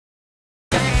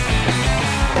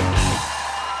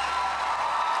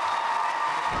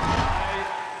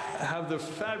the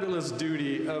fabulous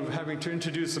duty of having to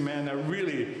introduce a man that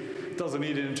really doesn't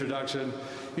need an introduction.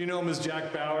 You know him as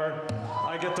Jack Bauer.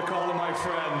 I get to call him my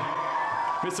friend,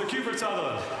 Mr. Kiefer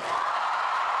Sutherland.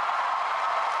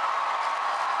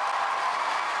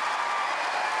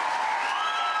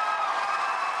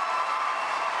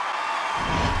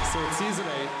 So it's season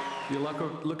 8, you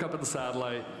look up at the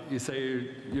satellite, you say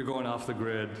you're going off the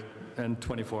grid, and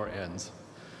 24 ends.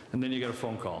 And then you get a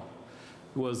phone call.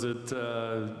 Was it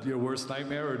your worst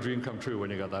nightmare or a dream come true when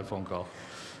you got that phone call?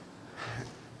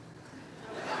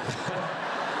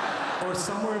 Or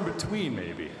somewhere in between,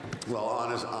 maybe? Well,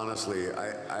 honestly,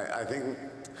 I think,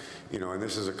 you know, and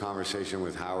this is a conversation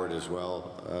with Howard as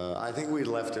well, I think we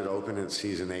left it open at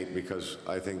season 8 because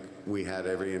I think we had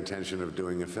every intention of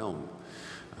doing a film.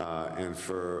 And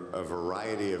for a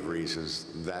variety of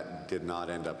reasons, that did not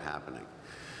end up happening.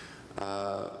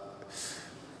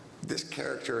 This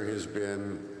character has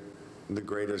been the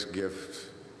greatest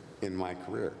gift in my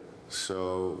career.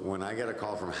 So when I get a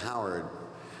call from Howard,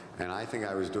 and I think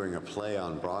I was doing a play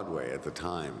on Broadway at the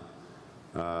time,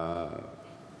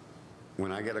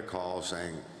 when I get a call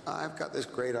saying, I've got this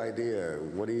great idea,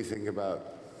 what do you think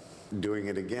about doing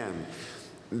it again?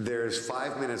 There's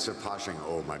 5 minutes of poshing.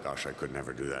 Oh my gosh, I could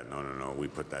never do that. No, no, no, we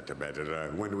put that to bed.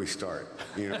 When do we start?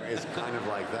 You know, it's kind of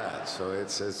like that. So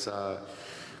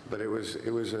but it was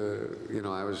you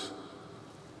know, I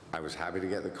was happy to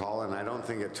get the call, and I don't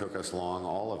think it took us long,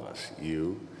 all of us,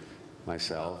 you,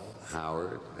 myself,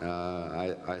 Howard.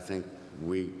 I think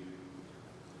we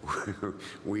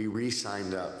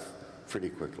re-signed up pretty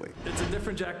quickly. It's a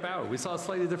different Jack Bauer. We saw a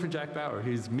slightly different Jack Bauer.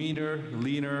 He's meaner,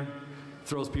 leaner,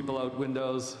 throws people out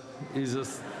windows. He's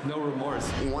just no remorse.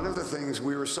 One of the things,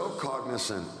 we were so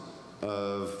cognizant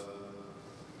of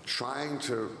trying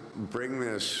to bring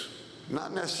this,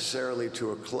 not necessarily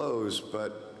to a close,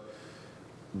 but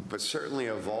certainly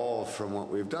evolve from what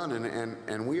we've done,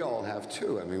 and we all have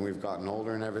too. I mean, we've gotten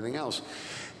older and everything else.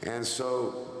 And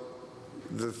so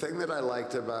the thing that I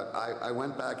liked about, I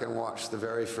went back and watched the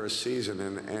very first season,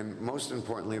 and most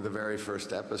importantly, the very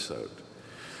first episode.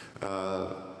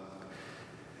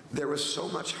 There was so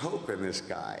much hope in this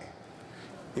guy.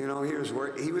 You know, he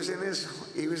was in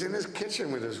his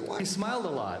kitchen with his wife. He smiled a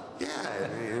lot. Yeah,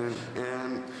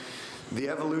 and the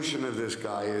evolution of this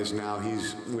guy is now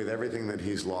he's, with everything that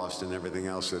he's lost and everything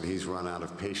else, that he's run out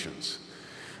of patience.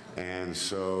 And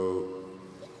so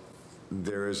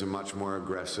there is a much more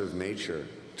aggressive nature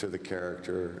to the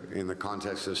character in the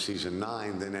context of season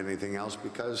 9 than anything else,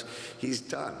 because he's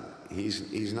done.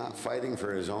 He's not fighting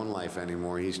for his own life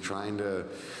anymore. He's trying to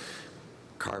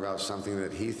carve out something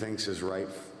that he thinks is right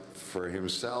for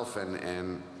himself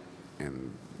and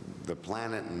the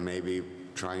planet, and maybe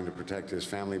trying to protect his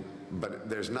family. But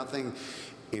there's nothing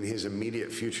in his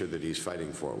immediate future that he's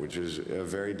fighting for, which is a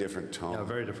very different tone. Yeah,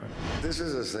 very different. This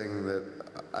is a thing that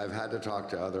I've had to talk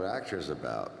to other actors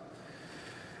about.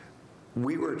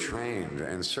 We were trained,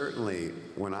 and certainly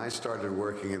when I started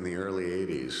working in the early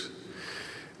 80s,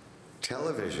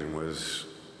 television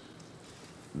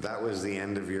that was the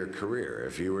end of your career.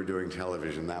 If you were doing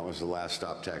television, that was the last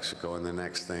stop Texaco, and the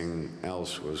next thing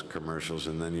else was commercials,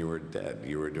 and then you were dead.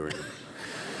 You were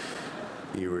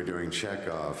doing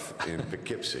Chekhov in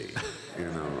Poughkeepsie,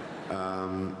 you know.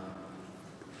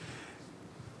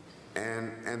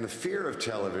 And the fear of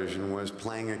television was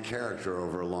playing a character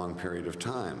over a long period of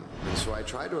time. And so I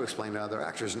tried to explain to other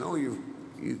actors, no, you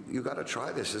got to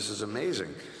try this. This is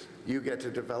amazing. You get to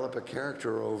develop a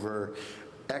character over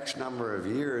X number of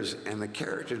years, and the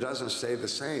character doesn't stay the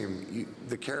same.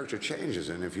 The character changes.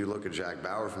 And if you look at Jack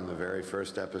Bauer from the very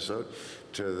first episode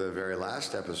to the very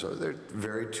last episode,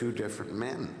 they're two different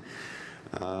men.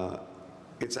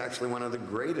 It's actually one of the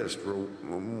greatest,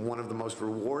 one of the most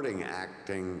rewarding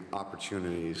acting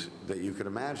opportunities that you could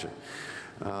imagine.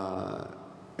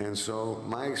 And so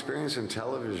my experience in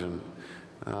television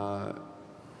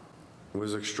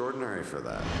was extraordinary for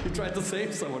that. You tried to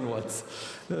save someone once.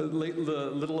 The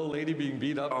little old lady being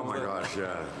beat up. Oh my gosh,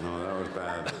 yeah. No, that was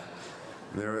bad.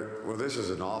 Well, this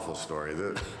is an awful story.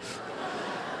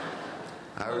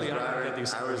 I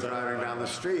was driving down the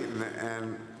street,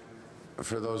 and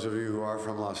for those of you who are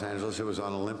from Los Angeles, it was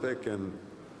on Olympic, and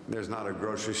there's not a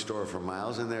grocery store for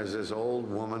miles, and there's this old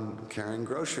woman carrying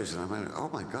groceries, and I went, oh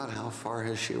my God, how far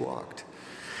has she walked?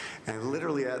 And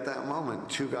literally at that moment,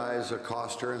 2 guys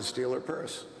accost her and steal her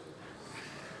purse.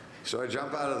 So I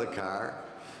jump out of the car,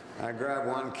 I grab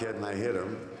one kid and I hit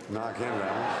him, knock him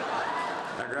down.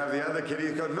 I grab the other kid,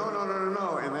 he goes, no, no, no, no,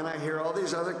 no. And then I hear all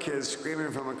these other kids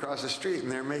screaming from across the street,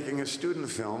 and they're making a student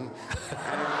film.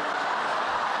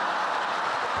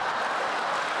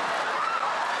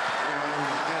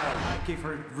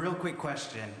 Kiefer, real quick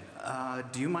question.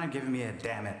 Do you mind giving me a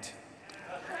damn it?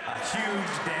 A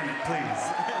huge damn it,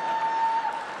 please.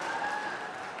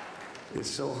 It's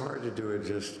so hard to do it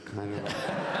just kind of...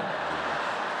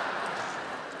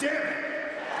 Damn it!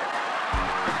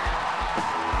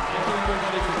 Thank you,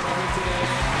 everybody, for coming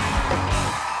today.